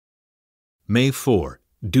May 4.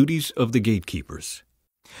 Duties of the Gatekeepers.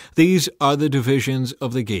 These are the divisions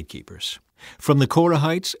of the gatekeepers. From the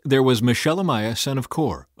Korahites there was Meshelemiah son of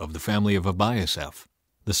Kor, of the family of Abiasaph.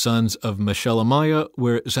 The sons of Meshelemiah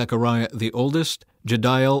were Zechariah the oldest,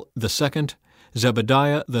 Jediel the second,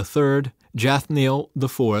 Zebediah the third, Jathniel the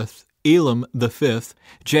fourth, Elam the fifth,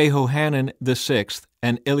 Jehohanan the sixth,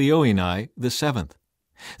 and Elioenai the seventh.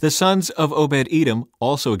 The sons of Obed-Edom,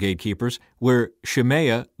 also gatekeepers, were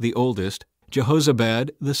Shemaiah the oldest, Jehozabad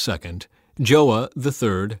the second, Joah the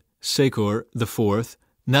third, Sakor the fourth,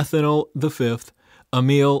 Nethanel the fifth,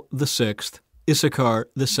 Amiel the sixth, Issachar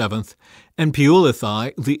the seventh, and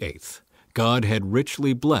Peulethai the eighth. God had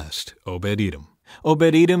richly blessed Obed-Edom.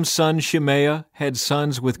 Obed-Edom's son Shemaiah had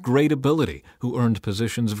sons with great ability who earned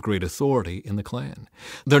positions of great authority in the clan.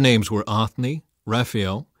 Their names were Othni,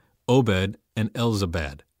 Raphael, Obed, and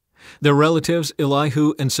Elzabad. Their relatives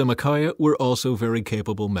Elihu and Semachiah were also very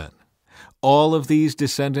capable men. All of these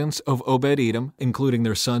descendants of Obed-Edom, including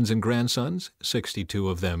their sons and grandsons, 62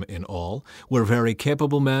 of them in all, were very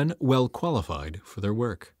capable men, well qualified for their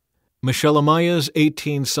work. Meshelemiah's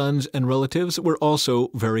 18 sons and relatives were also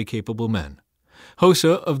very capable men.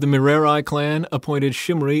 Hosa of the Merari clan appointed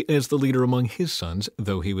Shimri as the leader among his sons,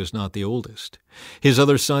 though he was not the oldest. His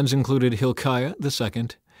other sons included Hilkiah the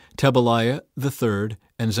second, Tebaliah the third,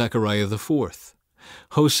 and Zechariah the fourth.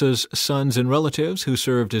 Hosa's sons and relatives who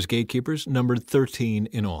served as gatekeepers numbered 13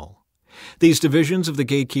 in all. These divisions of the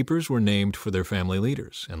gatekeepers were named for their family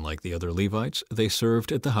leaders, and like the other Levites, they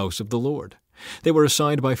served at the house of the Lord. They were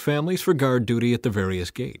assigned by families for guard duty at the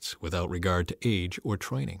various gates, without regard to age or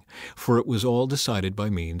training, for it was all decided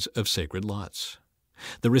by means of sacred lots.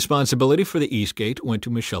 The responsibility for the east gate went to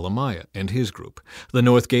Meshelemiah and his group. The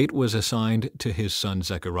north gate was assigned to his son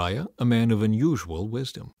Zechariah, a man of unusual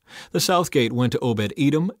wisdom. The south gate went to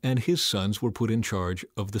Obed-Edom, and his sons were put in charge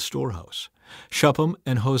of the storehouse. Shuppam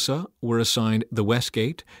and Hosa were assigned the west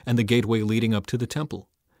gate and the gateway leading up to the temple.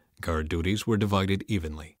 Guard duties were divided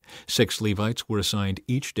evenly. 6 Levites were assigned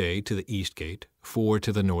each day to the east gate, 4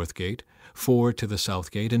 to the north gate, 4 to the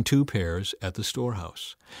south gate, and 2 pairs at the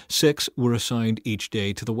storehouse. 6 were assigned each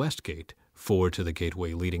day to the west gate, 4 to the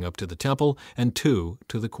gateway leading up to the temple, and 2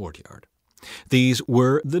 to the courtyard. These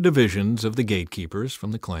were the divisions of the gatekeepers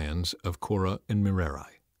from the clans of Korah and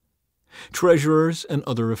Merari. Treasurers and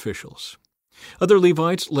other officials. Other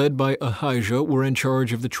Levites, led by Ahijah, were in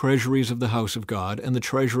charge of the treasuries of the house of God and the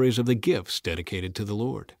treasuries of the gifts dedicated to the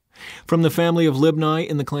Lord. From the family of Libni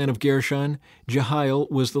in the clan of Gershon, Jehiel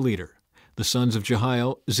was the leader. The sons of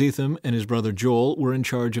Jehiel, Zetham and his brother Joel, were in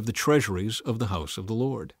charge of the treasuries of the house of the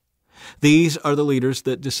Lord. These are the leaders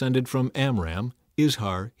that descended from Amram,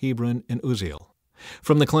 Izhar, Hebron, and Uzziel.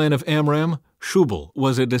 From the clan of Amram, Shubal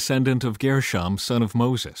was a descendant of Gershom, son of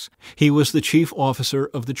Moses. He was the chief officer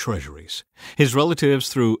of the treasuries. His relatives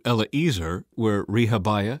through Eleazar were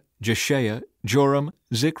Rehabiah, Jeshaiah, Joram,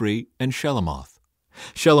 Zikri, and Shelomoth.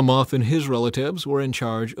 Shelomoth and his relatives were in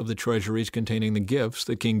charge of the treasuries containing the gifts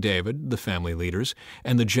that King David, the family leaders,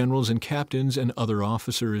 and the generals and captains and other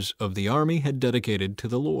officers of the army had dedicated to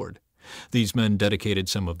the Lord. These men dedicated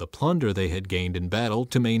some of the plunder they had gained in battle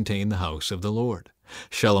to maintain the house of the Lord.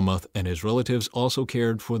 Shelomoth and his relatives also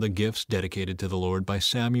cared for the gifts dedicated to the Lord by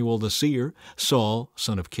Samuel the seer, Saul,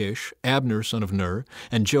 son of Kish, Abner, son of Ner,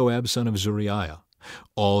 and Joab, son of Zuriah.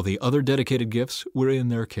 All the other dedicated gifts were in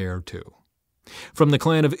their care too. From the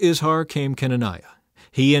clan of Izhar came Kenaniah.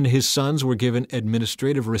 He and his sons were given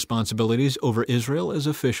administrative responsibilities over Israel as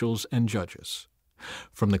officials and judges.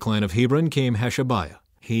 From the clan of Hebron came Hashabiah.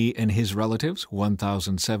 He and his relatives,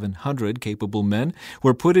 1,700 capable men,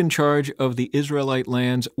 were put in charge of the Israelite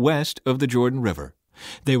lands west of the Jordan River.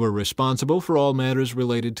 They were responsible for all matters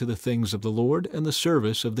related to the things of the Lord and the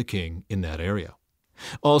service of the king in that area.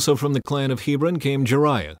 Also from the clan of Hebron came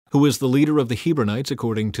Jeriah, who was the leader of the Hebronites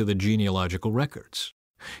according to the genealogical records.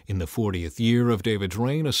 In the 40th year of David's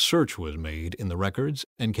reign, a search was made in the records,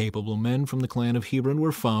 and capable men from the clan of Hebron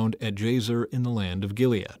were found at Jazer in the land of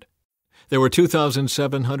Gilead. There were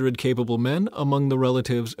 2,700 capable men among the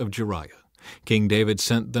relatives of Jeriah. King David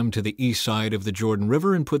sent them to the east side of the Jordan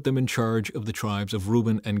River and put them in charge of the tribes of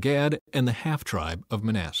Reuben and Gad and the half-tribe of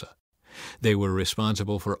Manasseh. They were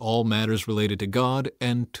responsible for all matters related to God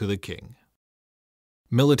and to the king.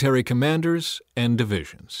 Military commanders and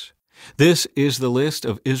divisions. This is the list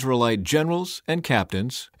of Israelite generals and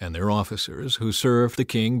captains and their officers who served the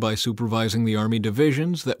king by supervising the army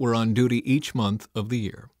divisions that were on duty each month of the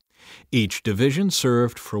year. Each division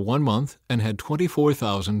served for 1 month and had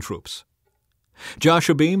 24,000 troops.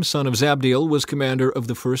 Joshabim, son of Zabdiel, was commander of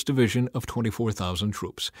the 1st Division of 24,000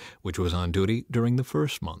 troops, which was on duty during the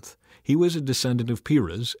 1st month. He was a descendant of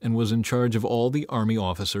Perez and was in charge of all the army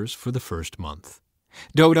officers for the 1st month.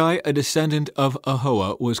 Dodai, a descendant of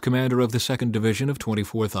Ahoah, was commander of the 2nd Division of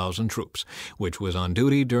 24,000 troops, which was on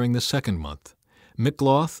duty during the 2nd month.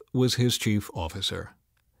 Mikloth was his chief officer.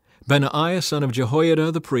 Benaiah, son of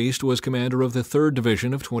Jehoiada the priest, was commander of the 3rd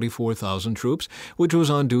Division of 24,000 troops, which was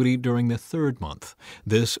on duty during the 3rd month.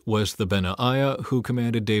 This was the Benaiah who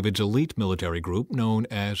commanded David's elite military group known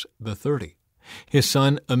as the 30. His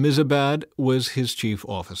son Ammizabad was his chief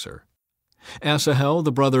officer. Asahel,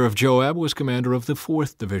 the brother of Joab, was commander of the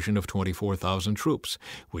 4th Division of 24,000 troops,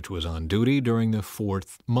 which was on duty during the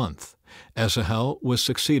 4th month. Asahel was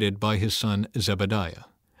succeeded by his son Zebediah.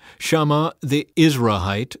 Shammah the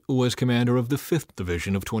Israelite was commander of the 5th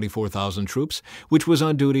Division of 24,000 troops, which was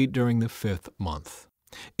on duty during the 5th month.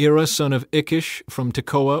 Ira, son of Ikish from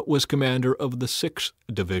Tekoa, was commander of the 6th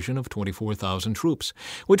Division of 24,000 troops,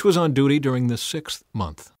 which was on duty during the 6th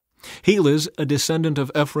month. Helez, a descendant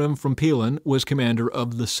of Ephraim from Pelon, was commander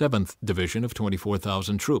of the 7th Division of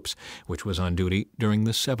 24,000 troops, which was on duty during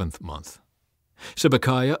the 7th month.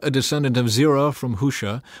 Sibekiah, a descendant of Zerah from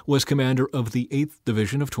Husha, was commander of the 8th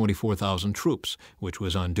Division of 24,000 troops, which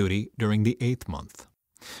was on duty during the 8th month.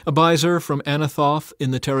 Abiezer from Anathoth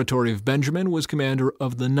in the territory of Benjamin was commander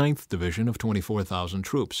of the 9th Division of 24,000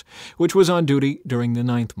 troops, which was on duty during the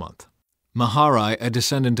 9th month. Maharai, a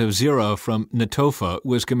descendant of Zerah from Netophah,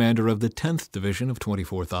 was commander of the 10th Division of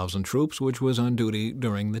 24,000 troops, which was on duty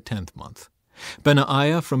during the 10th month.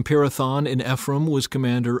 Benaiah from Pirathon in Ephraim was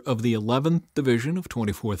commander of the 11th Division of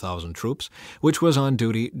 24,000 troops, which was on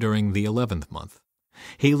duty during the 11th month.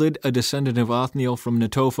 Helid, a descendant of Othniel from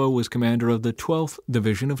Netophah, was commander of the 12th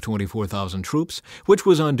Division of 24,000 troops, which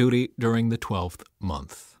was on duty during the 12th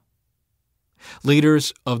month.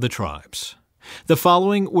 Leaders of the tribes. The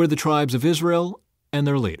following were the tribes of Israel and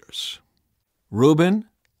their leaders. Reuben,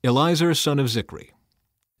 Elizur son of Zikri.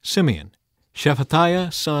 Simeon,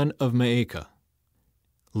 Shephatiah son of Maacah.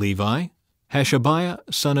 Levi, Hashabiah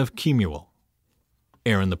son of Kemuel.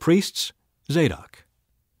 Aaron the priests, Zadok.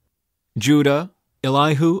 Judah,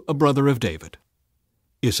 Elihu, a brother of David.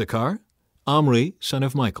 Issachar, Omri son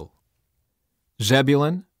of Michael.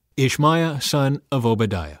 Zebulun, Ishmaiah son of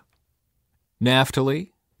Obadiah.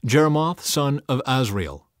 Naphtali, Jeremoth son of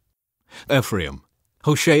Azriel. Ephraim,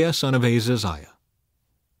 Hoshea son of Azaziah.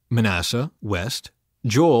 Manasseh, west,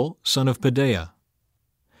 Joel son of Pedaiah.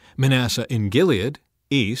 Manasseh in Gilead,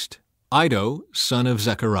 east, Iddo son of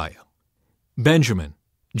Zechariah. Benjamin,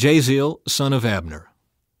 Jaziel son of Abner.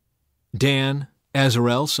 Dan,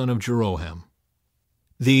 Azarel son of Jeroham.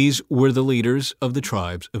 These were the leaders of the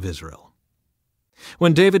tribes of Israel.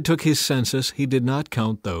 When David took his census, he did not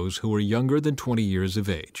count those who were younger than 20 years of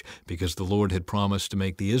age, because the Lord had promised to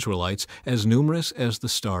make the Israelites as numerous as the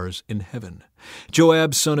stars in heaven.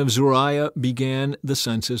 Joab, son of Zeruiah, began the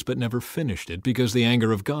census but never finished it, because the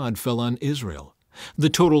anger of God fell on Israel. The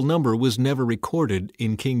total number was never recorded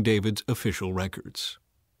in King David's official records.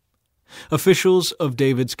 Officials of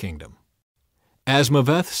David's kingdom.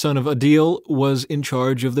 Asmaveth, son of Adiel, was in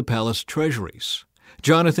charge of the palace treasuries.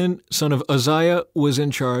 Jonathan, son of Uzziah, was in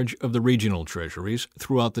charge of the regional treasuries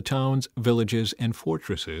throughout the towns, villages, and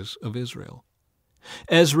fortresses of Israel.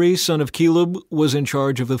 Ezri, son of Caleb, was in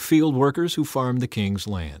charge of the field workers who farmed the king's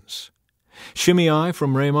lands. Shimei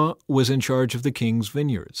from Ramah was in charge of the king's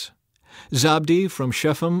vineyards. Zabdi from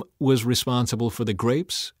Shephem was responsible for the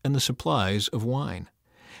grapes and the supplies of wine.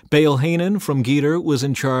 Baal-Hanan from Geder was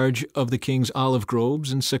in charge of the king's olive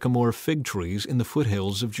groves and sycamore fig trees in the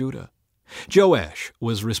foothills of Judah. Joash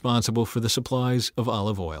was responsible for the supplies of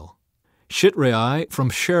olive oil. Shitrai from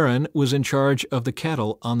Sharon was in charge of the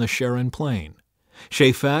cattle on the Sharon plain.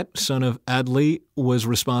 Shaphat, son of Adli, was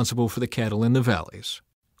responsible for the cattle in the valleys.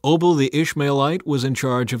 Obal the Ishmaelite was in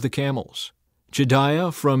charge of the camels.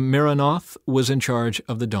 Jediah from Meronoth was in charge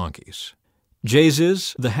of the donkeys.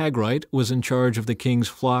 Jaziz the Hagrite was in charge of the king's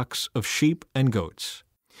flocks of sheep and goats.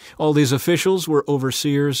 All these officials were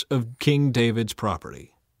overseers of King David's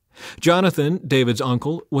property. Jonathan, David's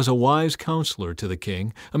uncle, was a wise counselor to the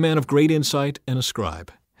king, a man of great insight and a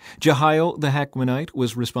scribe. Jehiel the Hakmonite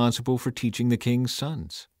was responsible for teaching the king's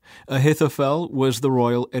sons. Ahithophel was the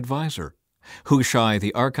royal adviser. Hushai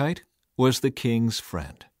the Archite was the king's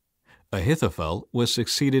friend. Ahithophel was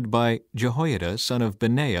succeeded by Jehoiada, son of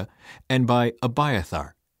Benaiah, and by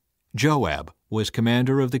Abiathar. Joab was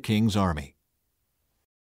commander of the king's army.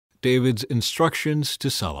 David's instructions to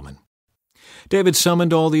Solomon. David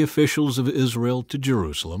summoned all the officials of Israel to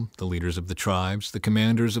Jerusalem, the leaders of the tribes, the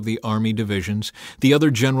commanders of the army divisions, the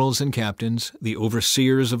other generals and captains, the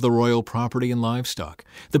overseers of the royal property and livestock,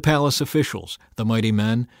 the palace officials, the mighty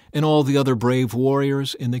men, and all the other brave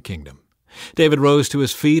warriors in the kingdom. David rose to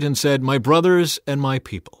his feet and said, "My brothers and my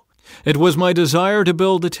people, it was my desire to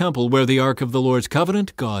build the temple where the ark of the Lord's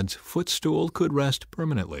covenant, God's footstool, could rest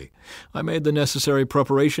permanently. I made the necessary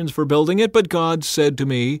preparations for building it, but God said to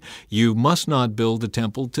me, 'You must not build a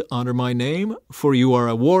temple to honor my name, for you are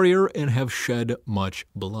a warrior and have shed much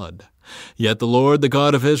blood.' Yet the Lord, the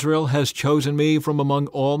God of Israel, has chosen me from among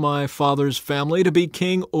all my father's family to be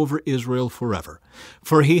king over Israel forever.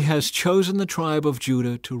 For he has chosen the tribe of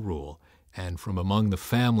Judah to rule, and from among the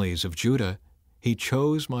families of Judah he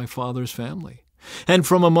chose my father's family. And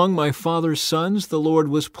from among my father's sons the Lord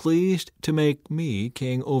was pleased to make me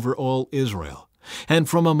king over all Israel. And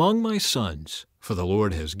from among my sons, for the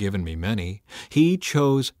Lord has given me many, he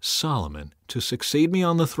chose Solomon to succeed me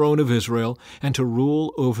on the throne of Israel and to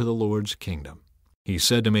rule over the Lord's kingdom. He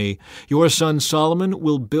said to me, 'Your son Solomon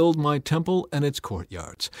will build my temple and its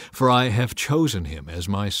courtyards, for I have chosen him as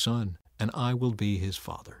my son, and I will be his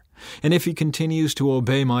father. And if he continues to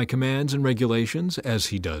obey my commands and regulations, as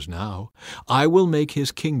he does now, I will make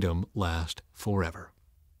his kingdom last forever.'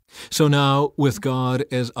 So now, with God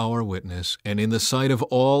as our witness, and in the sight of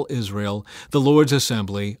all Israel, the Lord's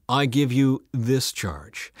assembly, I give you this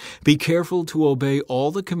charge. Be careful to obey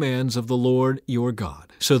all the commands of the Lord your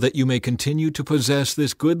God, so that you may continue to possess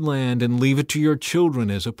this good land and leave it to your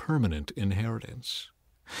children as a permanent inheritance.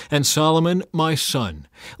 And Solomon, my son,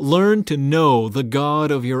 learn to know the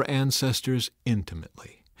God of your ancestors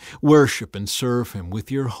intimately. Worship and serve him with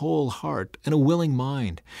your whole heart and a willing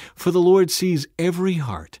mind, for the Lord sees every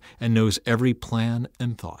heart and knows every plan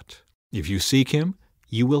and thought. If you seek him,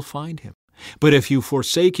 you will find him. But if you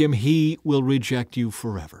forsake him, he will reject you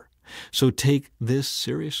forever. So take this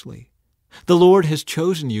seriously. The Lord has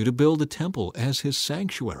chosen you to build a temple as his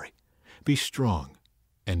sanctuary. Be strong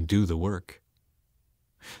and do the work."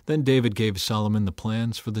 Then David gave Solomon the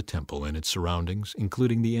plans for the temple and its surroundings,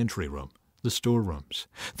 including the entry room, the storerooms,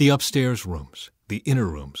 the upstairs rooms, the inner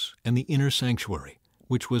rooms, and the inner sanctuary,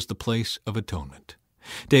 which was the place of atonement.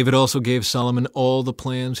 David also gave Solomon all the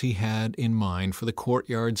plans he had in mind for the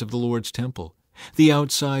courtyards of the Lord's temple, the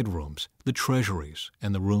outside rooms, the treasuries,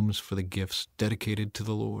 and the rooms for the gifts dedicated to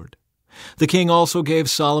the Lord. The king also gave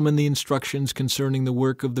Solomon the instructions concerning the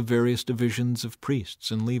work of the various divisions of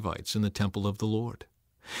priests and Levites in the temple of the Lord.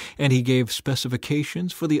 And he gave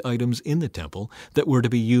specifications for the items in the temple that were to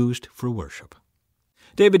be used for worship.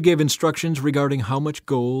 David gave instructions regarding how much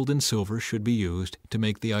gold and silver should be used to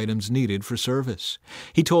make the items needed for service.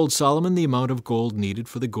 He told Solomon the amount of gold needed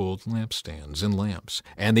for the gold lampstands and lamps,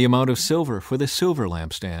 and the amount of silver for the silver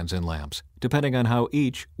lampstands and lamps, depending on how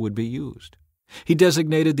each would be used. He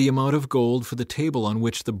designated the amount of gold for the table on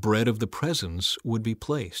which the bread of the presence would be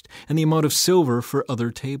placed, and the amount of silver for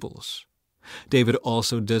other tables. David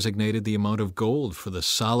also designated the amount of gold for the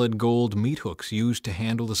solid gold meat hooks used to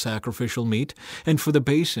handle the sacrificial meat, and for the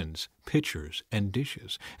basins, pitchers, and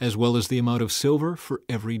dishes, as well as the amount of silver for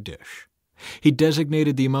every dish. He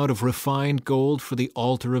designated the amount of refined gold for the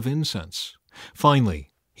altar of incense. Finally,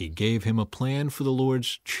 he gave him a plan for the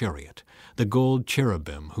Lord's chariot, the gold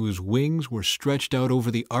cherubim whose wings were stretched out over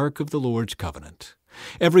the ark of the Lord's covenant.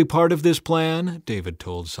 Every part of this plan, David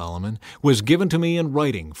told Solomon, was given to me in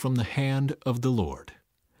writing from the hand of the Lord.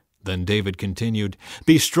 Then David continued,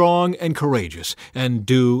 "Be strong and courageous, and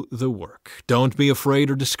do the work. Don't be afraid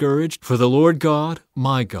or discouraged, for the Lord God,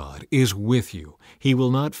 my God, is with you. He will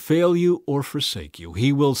not fail you or forsake you.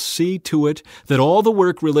 He will see to it that all the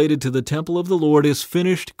work related to the temple of the Lord is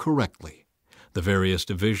finished correctly. The various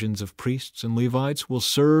divisions of priests and Levites will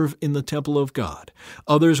serve in the temple of God.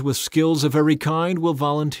 Others with skills of every kind will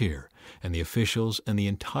volunteer, and the officials and the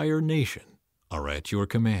entire nation are at your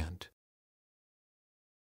command."